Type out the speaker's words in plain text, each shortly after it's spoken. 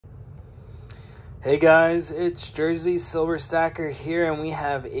Hey guys, it's Jersey Silver Stacker here, and we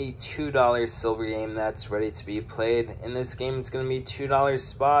have a $2 silver game that's ready to be played. In this game, it's going to be $2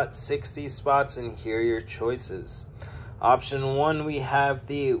 spot, 60 spots, and here are your choices. Option 1, we have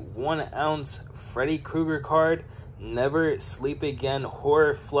the 1 ounce Freddy Krueger card, Never Sleep Again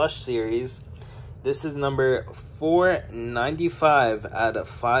Horror Flush Series. This is number 495 out of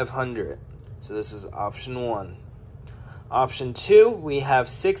 500. So this is option 1. Option 2, we have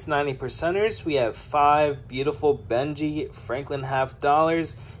 6 90%ers. We have 5 beautiful Benji Franklin half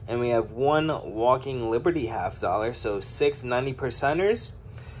dollars, and we have 1 Walking Liberty half dollar. So 6 90%ers.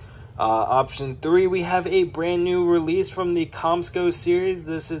 Option 3, we have a brand new release from the Comsco series.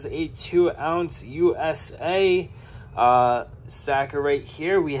 This is a 2 ounce USA stacker right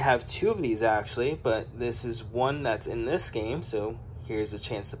here. We have 2 of these actually, but this is one that's in this game. So here's a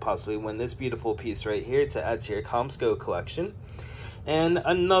chance to possibly win this beautiful piece right here to add to your Comsco collection. And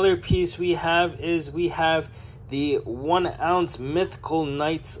another piece we have is the 1 ounce Mythical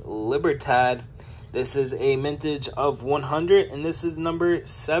Knights Libertad. This is a mintage of 100, and this is number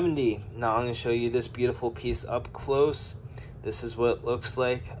 70. Now I'm going to show you this beautiful piece up close. This is what it looks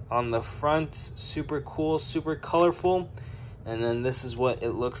like on the front. Super cool, super colorful. And then this is what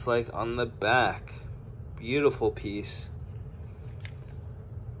it looks like on the back. Beautiful piece.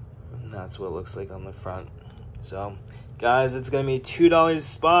 That's what it looks like on the front. So guys, it's going to be $2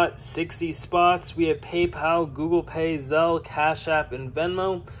 spot, 60 spots. We have PayPal, Google Pay, Zelle, CashApp, and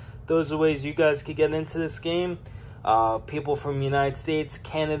Venmo. Those are the ways you guys could get into this game. People from the United States,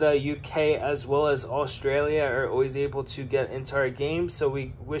 Canada, UK, as well as Australia are always able to get into our game. So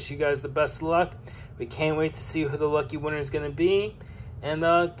we wish you guys the best of luck. We can't wait to see who the lucky winner is going to be. And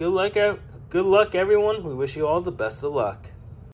good luck everyone. We wish you all the best of luck.